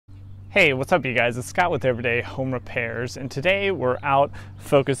Hey, what's up you guys? It's Scott with Everyday Home Repairs, and today we're out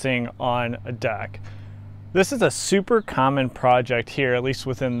focusing on a deck. This is a super common project here, at least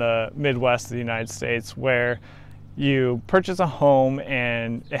within the Midwest of the United States, where you purchase a home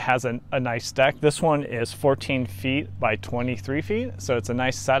and it has a nice deck. This one is 14 feet by 23 feet, so it's a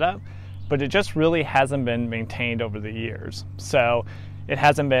nice setup, but it just really hasn't been maintained over the years. So it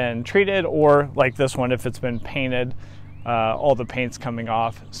hasn't been treated, or like this one, if it's been painted, all the paint's coming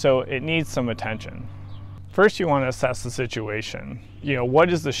off, so it needs some attention. First, you want to assess the situation.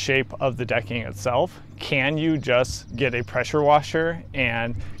 What is the shape of the decking itself? Can you just get a pressure washer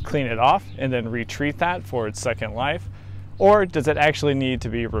and clean it off and then retreat that for its second life? Or does it actually need to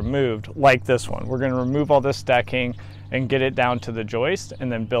be removed like this one? We're going to remove all this decking and get it down to the joist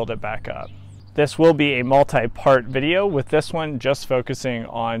and then build it back up. This will be a multi-part video, with this one just focusing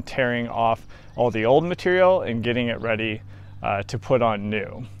on tearing off all the old material and getting it ready to put on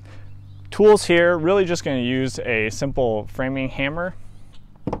new. Tools here, really just going to use a simple framing hammer,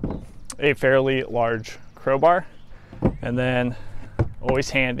 a fairly large crowbar, and then always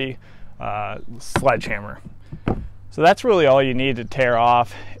handy sledgehammer. So that's really all you need to tear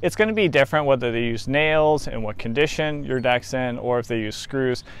off. It's going to be different whether they use nails and what condition your deck's in, or if they use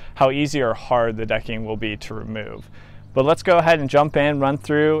screws, how easy or hard the decking will be to remove. But let's go ahead and jump in, run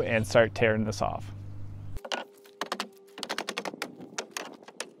through, and start tearing this off.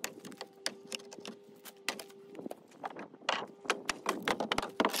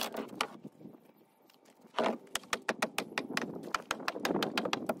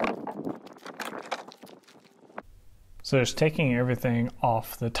 So just taking everything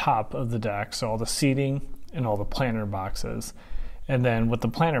off the top of the deck, so all the seating and all the planter boxes. And then with the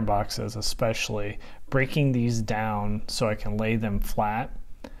planter boxes especially, breaking these down so I can lay them flat.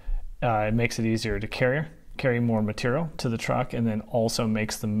 It makes it easier to carry more material to the truck, and then also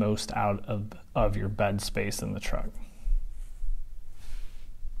makes the most out of your bed space in the truck.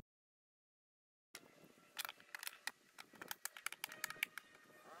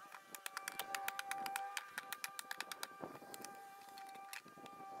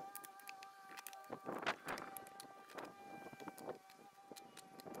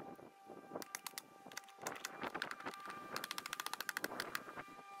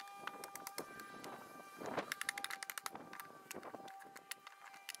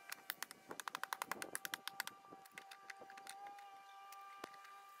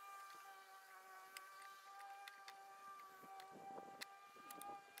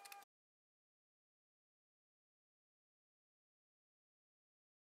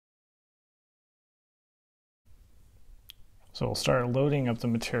 So we'll start loading up the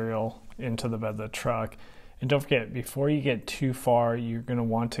material into the bed of the truck. And don't forget, before you get too far, you're going to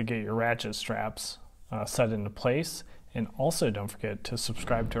want to get your ratchet straps set into place. And also don't forget to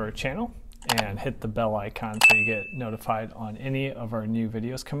subscribe to our channel and hit the bell icon so you get notified on any of our new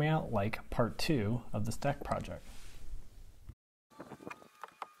videos coming out, like part 2 of this deck project.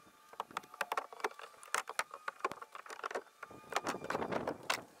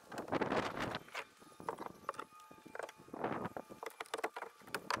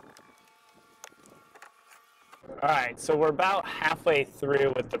 All right, so we're about halfway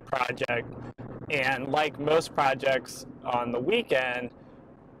through with the project, and like most projects on the weekend,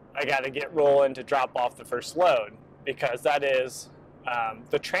 I got to get rolling to drop off the first load, because that is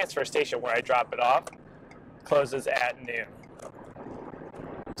the transfer station where I drop it off closes at noon.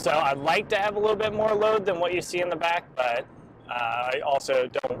 So I'd like to have a little bit more load than what you see in the back, but I also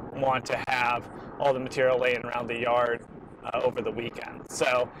don't want to have all the material laying around the yard over the weekend.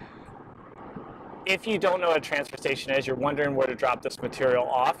 So if you don't know what a transfer station is, you're wondering where to drop this material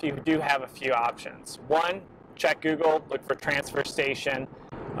off, you do have a few options. One, check Google, look for transfer station.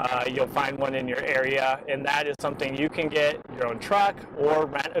 You'll find one in your area, and that is something you can get your own truck or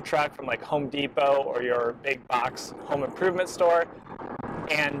rent a truck from like Home Depot or your big box home improvement store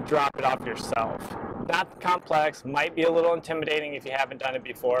and drop it off yourself. Not complex, might be a little intimidating if you haven't done it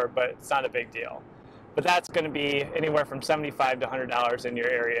before, but it's not a big deal. But that's going to be anywhere from $75 to $100 in your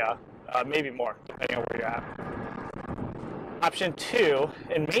area. Maybe more, depending on where you're at. Option 2,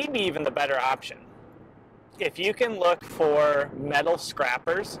 and maybe even the better option, if you can look for metal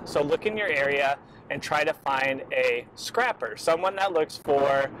scrappers, so look in your area and try to find a scrapper, someone that looks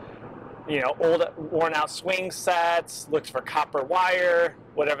for, old worn out swing sets, looks for copper wire,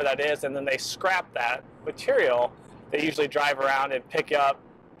 whatever that is, and then they scrap that material. They usually drive around and pick up,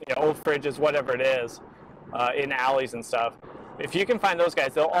 old fridges, whatever it is, in alleys and stuff. If you can find those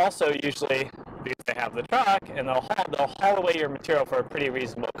guys, they'll also usually, because they have the truck, and they'll haul away your material for a pretty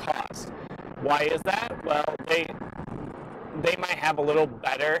reasonable cost. Why is that? Well, they might have a little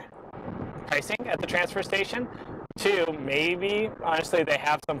better pricing at the transfer station. 2, maybe, honestly, they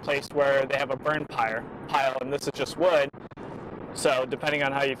have some place where they have a burn pile, and this is just wood. So depending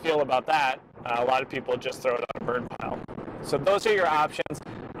on how you feel about that, a lot of people just throw it on a burn pile. So those are your options.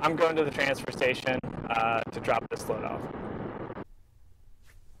 I'm going to the transfer station to drop this load off.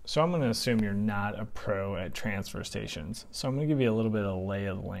 So I'm going to assume you're not a pro at transfer stations. So I'm going to give you a little bit of a lay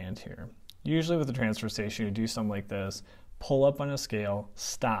of the land here. Usually with the transfer station, you do something like this: pull up on a scale,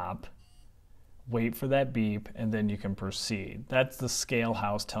 stop, wait for that beep, and then you can proceed. That's the scale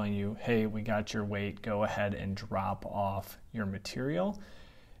house telling you, hey, we got your weight, go ahead and drop off your material.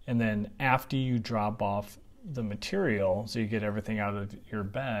 And then after you drop off the material, so you get everything out of your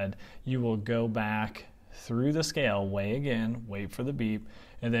bed, you will go back through the scale, weigh again, wait for the beep,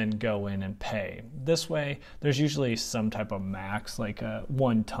 and then go in and pay. This way, there's usually some type of max, like a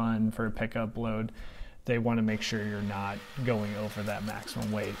 1 ton for a pickup load. They want to make sure you're not going over that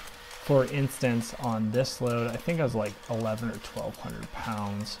maximum weight. For instance, on this load, I think I was like 11 or 1,200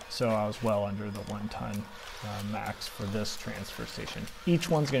 pounds, so I was well under the 1 ton max for this transfer station. Each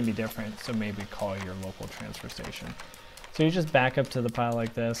one's going to be different, so maybe call your local transfer station. So you just back up to the pile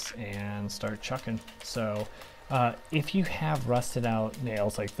like this and start chucking. So if you have rusted out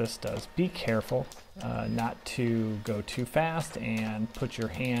nails like this does, be careful not to go too fast and put your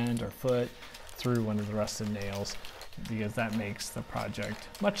hand or foot through one of the rusted nails, because that makes the project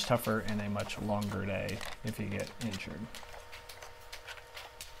much tougher and a much longer day if you get injured.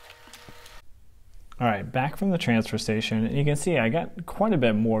 All right, back from the transfer station, and you can see I got quite a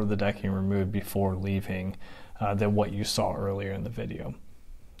bit more of the decking removed before leaving than what you saw earlier in the video.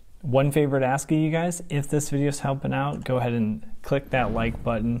 One favor to ask of you guys, if this video is helping out, go ahead and click that like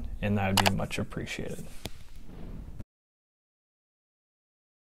button, and that would be much appreciated.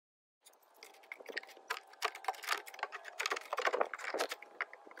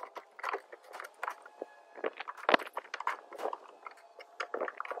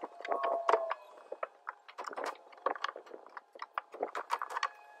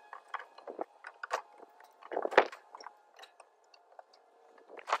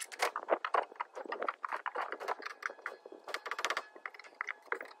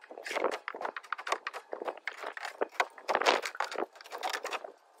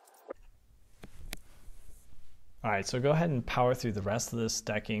 All right, so go ahead and power through the rest of this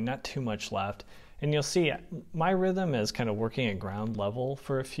decking, not too much left. And you'll see my rhythm is kind of working at ground level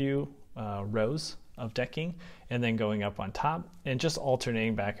for a few rows of decking and then going up on top and just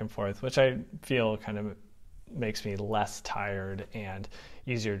alternating back and forth, which I feel kind of makes me less tired and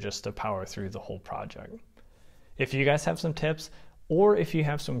easier just to power through the whole project. If you guys have some tips or if you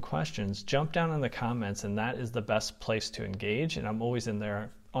have some questions, jump down in the comments, and that is the best place to engage. And I'm always in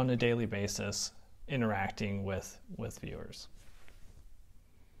there on a daily basis interacting with viewers.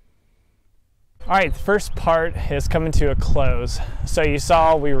 All right, the first part is coming to a close. So you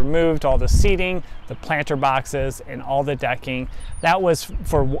saw we removed all the seating, the planter boxes, and all the decking. That was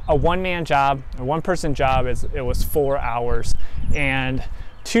for a one-man job, a one-person job. It was 4 hours and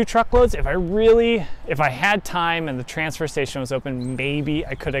 2 truckloads. If I had time and the transfer station was open, maybe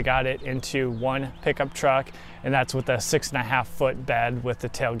I could have got it into 1 pickup truck, and that's with a 6.5 foot bed with the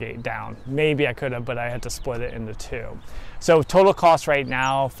tailgate down. Maybe I could have, but I had to split it into 2. So total cost right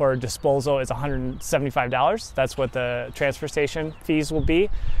now for disposal is $175. That's what the transfer station fees will be.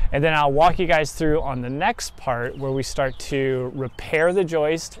 And then I'll walk you guys through on the next part where we start to repair the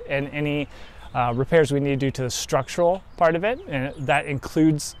joist and any repairs we need to do to the structural part of it, and that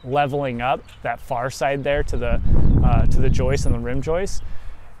includes leveling up that far side there to the joist and the rim joist,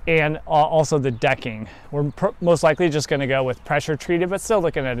 and also the decking. We're most likely just going to go with pressure treated, but still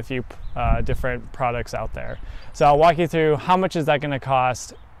looking at a few different products out there. So I'll walk you through how much is that going to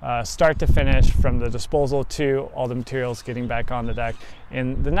cost, start to finish, from the disposal to all the materials getting back on the deck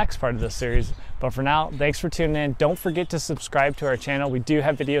in the next part of this series. But for now, thanks for tuning in. Don't forget to subscribe to our channel. We do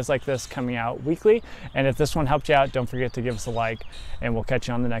have videos like this coming out weekly. And if this one helped you out, don't forget to give us a like, and we'll catch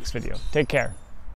you on the next video. Take care.